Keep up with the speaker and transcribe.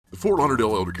The Fort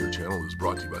Lauderdale Eldercare channel is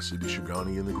brought to you by Sidney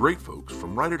Shugani and the great folks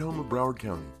from right at home of Broward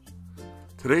County.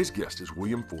 Today's guest is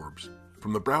William Forbes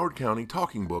from the Broward County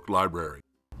Talking Book Library.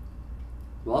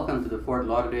 Welcome to the Fort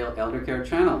Lauderdale Eldercare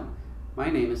channel. My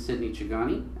name is Sidney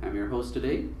Shugani. I'm your host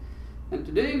today. And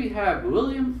today we have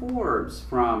William Forbes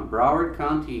from Broward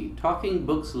County Talking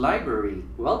Books Library.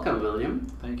 Welcome, William.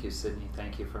 Thank you, Sidney.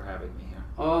 Thank you for having me here.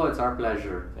 Oh, it's our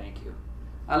pleasure. Thank you.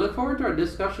 I look forward to our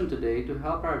discussion today to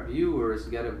help our viewers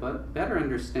get a better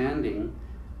understanding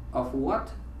of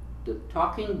what the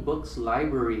Talking Books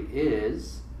Library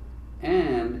is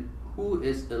and who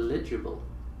is eligible.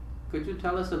 Could you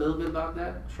tell us a little bit about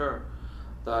that? Sure.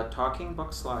 The Talking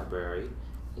Books Library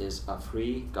is a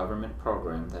free government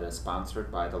program that is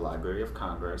sponsored by the Library of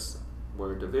Congress.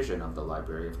 We're a division of the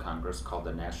Library of Congress called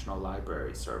the National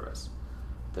Library Service.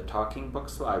 The Talking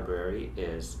Books Library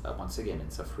is, once again,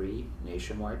 it's a free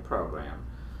nationwide program.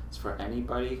 It's for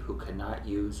anybody who cannot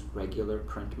use regular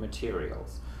print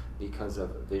materials because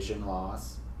of vision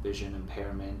loss, vision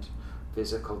impairment,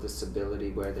 physical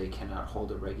disability where they cannot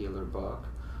hold a regular book,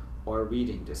 or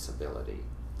reading disability.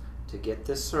 To get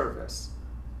this service,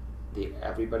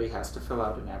 everybody has to fill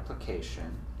out an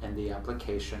application, and the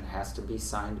application has to be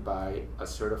signed by a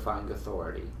certifying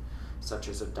authority, such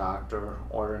as a doctor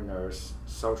or a nurse,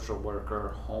 social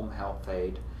worker, home health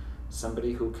aide,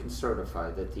 somebody who can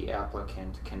certify that the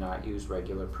applicant cannot use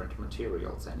regular print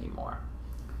materials anymore.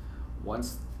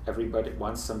 Once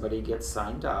somebody gets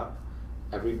signed up,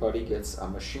 everybody gets a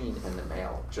machine in the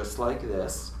mail, just like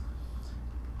this.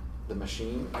 The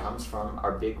machine comes from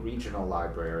our big regional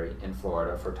library in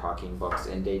Florida for Talking Books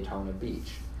in Daytona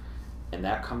Beach, and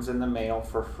that comes in the mail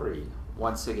for free.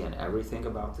 Once again, everything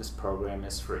about this program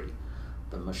is free.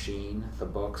 The machine, the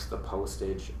books, the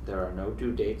postage, there are no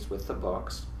due dates with the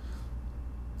books.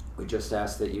 We just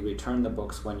ask that you return the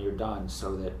books when you're done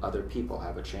so that other people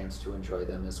have a chance to enjoy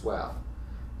them as well.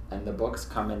 And the books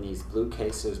come in these blue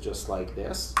cases just like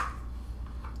this,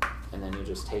 and then you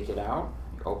just take it out,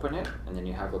 you open it, and then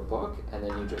you have a book, and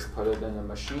then you just put it in the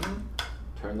machine,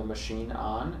 turn the machine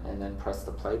on, and then press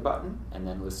the play button, and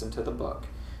then listen to the book.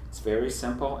 It's very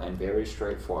simple and very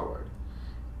straightforward.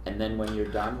 And then when you're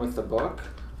done with the book,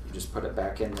 you just put it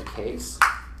back in the case,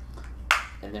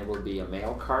 and there will be a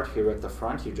mail card here at the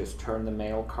front. You just turn the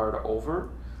mail card over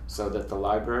so that the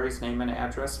library's name and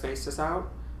address faces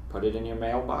out, put it in your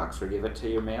mailbox or give it to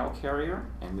your mail carrier,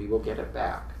 and we will get it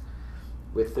back.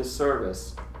 With this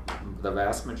service, the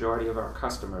vast majority of our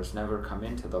customers never come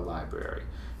into the library.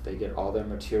 They get all their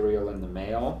material in the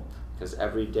mail, because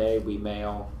every day we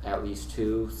mail at least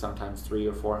 2, sometimes 300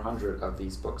 or 400 of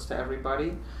these books to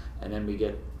everybody, and then we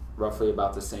get roughly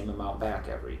about the same amount back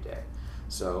every day.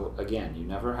 So again, you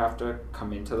never have to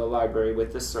come into the library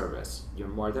with this service. You're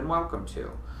more than welcome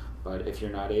to, but if you're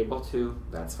not able to,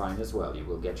 that's fine as well. You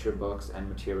will get your books and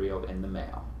material in the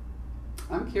mail.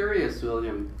 I'm curious,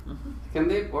 William. Can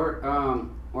they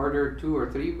order 2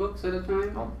 or 3 books at a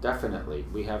time? Oh, definitely.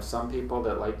 We have some people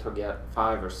that like to get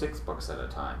 5 or 6 books at a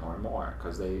time or more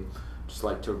because they just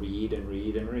like to read and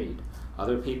read and read.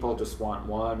 Other people just want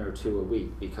 1 or 2 a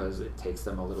week because it takes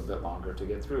them a little bit longer to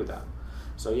get through them.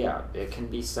 So yeah, it can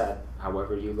be set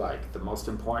however you like. The most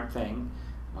important thing,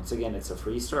 once again, it's a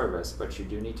free service, but you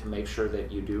do need to make sure that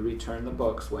you do return the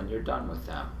books when you're done with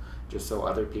them, just so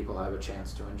other people have a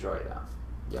chance to enjoy them.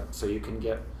 Yep, so you can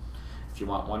get, if you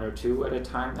want 1 or 2 at a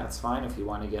time, that's fine. If you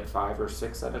want to get 5 or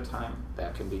 6 at a time,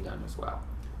 that can be done as well.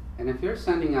 And if you're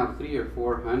sending out 300 or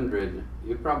 400,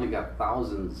 you've probably got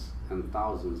thousands and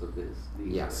thousands of these.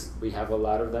 Yes, we have a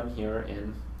lot of them here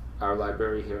in our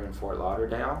library here in Fort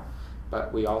Lauderdale,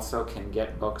 but we also can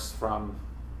get books from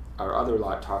our other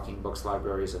Talking Books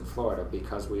libraries in Florida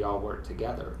because we all work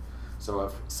together. So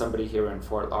if somebody here in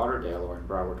Fort Lauderdale or in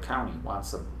Broward County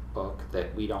wants a book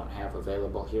that we don't have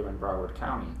available here in Broward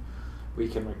County, we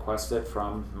can request it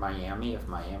from Miami if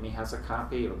Miami has a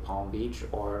copy, or Palm Beach,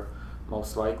 or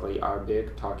most likely our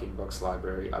big Talking Books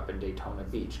library up in Daytona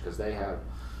Beach, because they have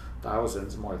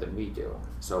thousands more than we do.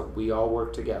 So we all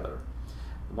work together.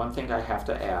 One thing I have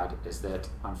to add is that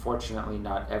unfortunately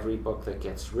not every book that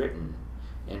gets written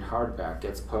in hardback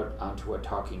gets put onto a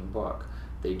talking book.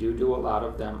 They do a lot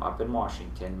of them up in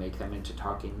Washington, make them into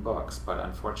talking books, but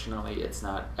unfortunately it's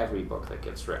not every book that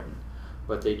gets written.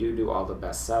 But they do all the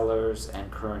bestsellers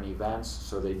and current events,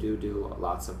 so they do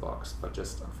lots of books, but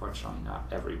just unfortunately not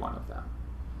every one of them.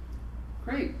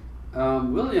 Great.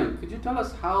 William, could you tell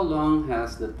us how long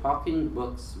has the Talking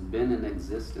Books been in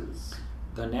existence?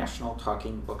 The National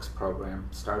Talking Books program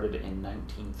started in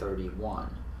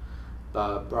 1931.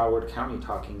 The Broward County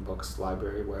Talking Books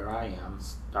Library, where I am,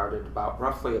 started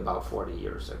roughly about 40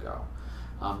 years ago.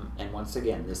 And once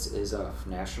again, this is a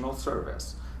national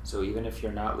service. So even if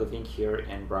you're not living here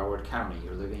in Broward County,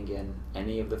 you're living in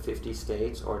any of the 50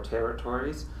 states or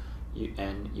territories,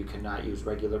 and you cannot use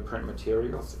regular print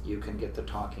materials, you can get the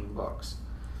talking books.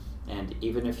 And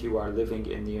even if you are living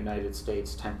in the United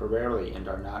States temporarily and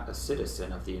are not a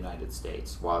citizen of the United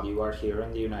States, while you are here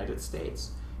in the United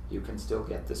States, you can still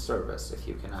get the service if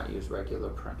you cannot use regular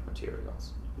print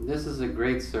materials. This is a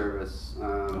great service.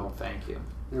 Oh, thank you.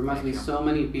 There must Thank be you. so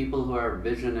many people who are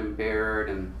vision impaired,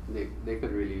 and they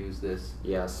could really use this.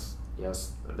 Yes,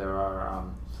 there are,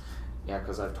 yeah,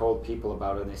 because I've told people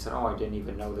about it and they said, oh, I didn't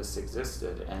even know this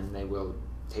existed, and they will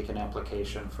take an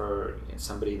application for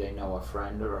somebody they know, a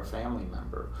friend or a family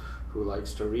member who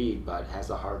likes to read but has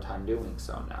a hard time doing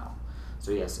so now.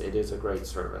 So yes, it is a great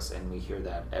service, and we hear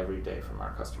that every day from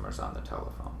our customers on the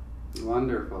telephone.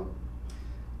 Wonderful.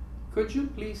 Could you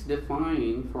please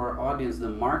define for our audience the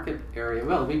market area?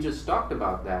 Well, we just talked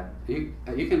about that. You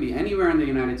can be anywhere in the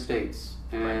United States,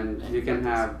 and Right. you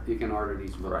can order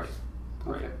these books.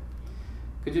 Right. Okay.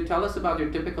 Could you tell us about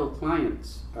your typical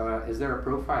clients? Is there a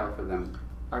profile for them?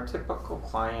 Our typical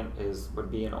client would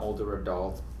be an older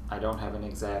adult. I don't have an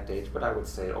exact age, but I would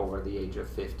say over the age of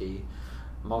 50.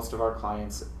 Most of our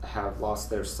clients have lost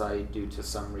their sight due to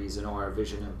some reason or are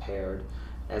vision impaired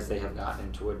as they have gotten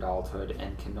into adulthood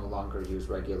and can no longer use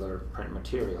regular print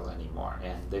material anymore.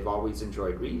 And they've always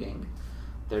enjoyed reading.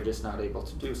 They're just not able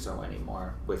to do so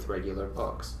anymore with regular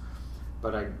books.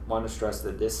 But I want to stress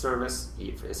that this service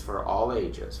is for all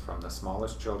ages, from the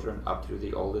smallest children up through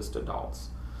the oldest adults.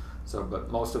 So, but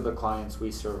most of the clients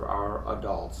we serve are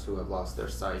adults who have lost their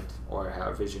sight or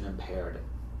have vision impaired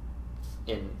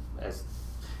in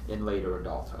later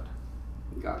adulthood.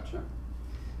 Gotcha.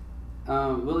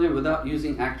 William, without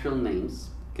using actual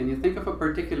names, can you think of a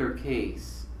particular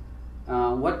case?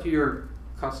 What your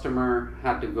customer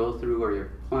had to go through, or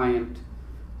your client,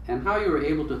 and how you were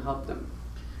able to help them?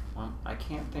 Well, I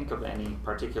can't think of any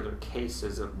particular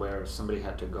cases of where somebody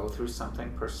had to go through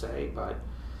something per se, but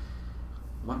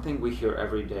one thing we hear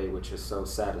every day, which is so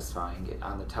satisfying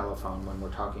on the telephone when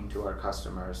we're talking to our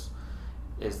customers,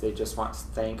 is they just want to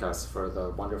thank us for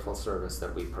the wonderful service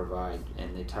that we provide,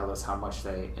 and they tell us how much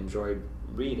they enjoy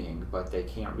reading, but they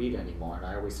can't read anymore. And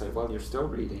I always say, well, you're still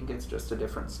reading, it's just a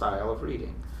different style of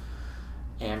reading.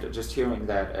 And just hearing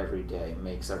that every day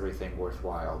makes everything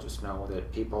worthwhile. Just know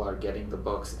that people are getting the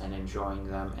books and enjoying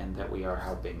them, and that we are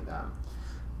helping them.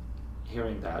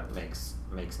 Hearing that makes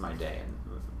my day, and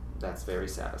that's very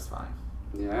satisfying.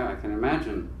 Yeah, I can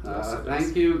imagine. Yes, it thank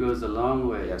does. you goes a long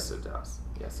way. Yes, it does.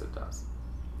 Yes, it does.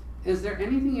 Is there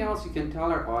anything else you can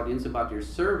tell our audience about your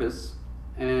service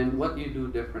and what you do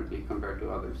differently compared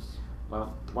to others?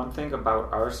 Well, one thing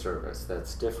about our service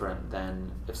that's different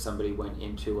than if somebody went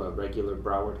into a regular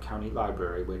Broward County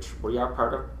library, which we are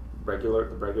part of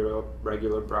the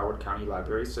regular Broward County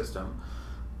library system,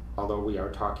 although we are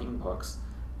talking books.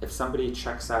 If somebody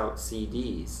checks out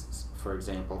CDs, for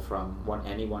example, from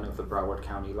any one of the Broward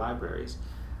County libraries,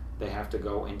 they have to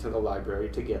go into the library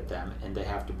to get them, and they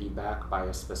have to be back by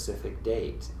a specific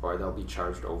date, or they'll be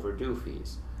charged overdue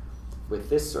fees. With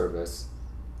this service,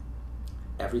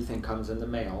 everything comes in the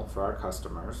mail for our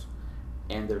customers,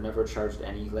 and they're never charged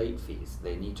any late fees.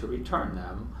 They need to return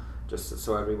them just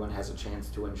so everyone has a chance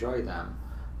to enjoy them.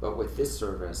 But with this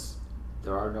service,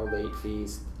 there are no late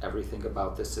fees. Everything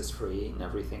about this is free, and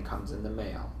everything comes in the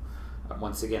mail.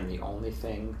 Once again, the only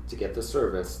thing to get the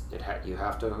service, you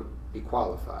have to be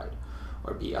qualified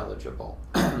or be eligible,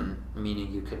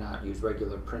 meaning you cannot use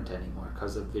regular print anymore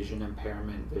because of vision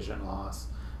impairment, vision loss,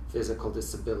 physical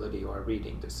disability, or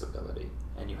reading disability.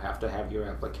 And you have to have your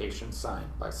application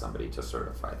signed by somebody to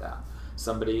certify that.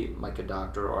 Somebody like a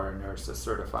doctor or a nurse, a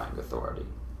certifying authority.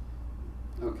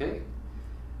 Okay.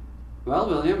 Well,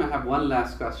 William, I have one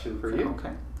last question for you.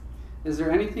 Okay. Is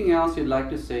there anything else you'd like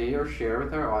to say or share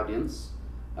with our audience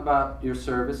about your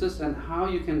services and how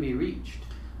you can be reached?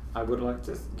 I would like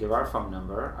to give our phone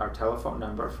number. Our telephone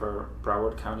number for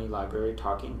Broward County Library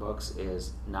Talking Books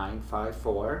is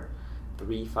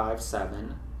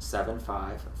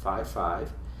 954-357-7555,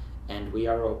 and we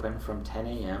are open from 10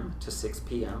 a.m. to 6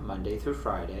 p.m. Monday through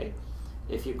Friday.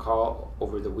 If you call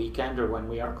over the weekend or when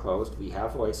we are closed, we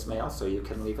have voicemail, so you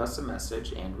can leave us a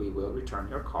message and we will return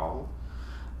your call.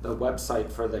 The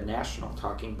website for the National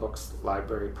Talking Books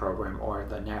Library Program, or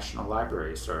the National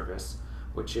Library Service,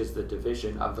 which is the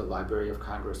division of the Library of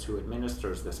Congress who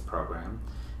administers this program,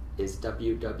 is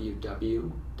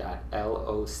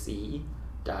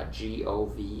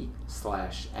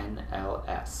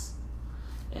www.loc.gov/NLS.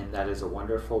 And that is a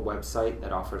wonderful website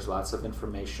that offers lots of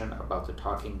information about the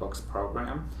Talking Books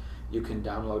program. You can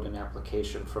download an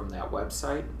application from that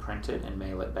website, print it, and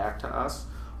mail it back to us.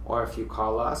 Or if you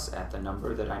call us at the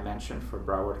number that I mentioned for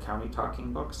Broward County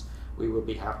Talking Books, we will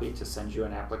be happy to send you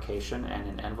an application and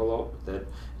an envelope that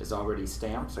is already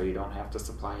stamped, so you don't have to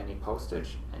supply any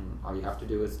postage. And all you have to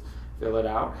do is fill it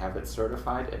out, have it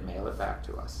certified, and mail it back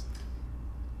to us.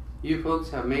 You folks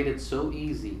have made it so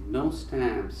easy. No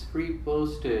stamps, free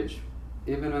postage.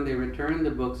 Even when they return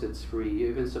the books, it's free. You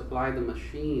even supply the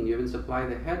machine. You even supply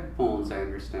the headphones, I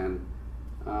understand.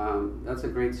 That's a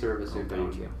great service you're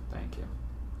doing. Thank you. Thank you.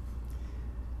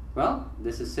 Well,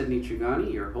 this is Sidney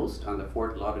Trigani, your host on the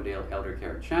Fort Lauderdale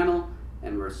Eldercare channel,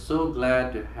 and we're so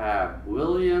glad to have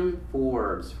William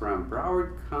Forbes from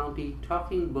Broward County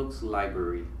Talking Books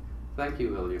Library. Thank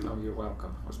you, William. Oh, you're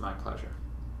welcome. It was my pleasure.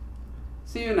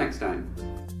 See you next time.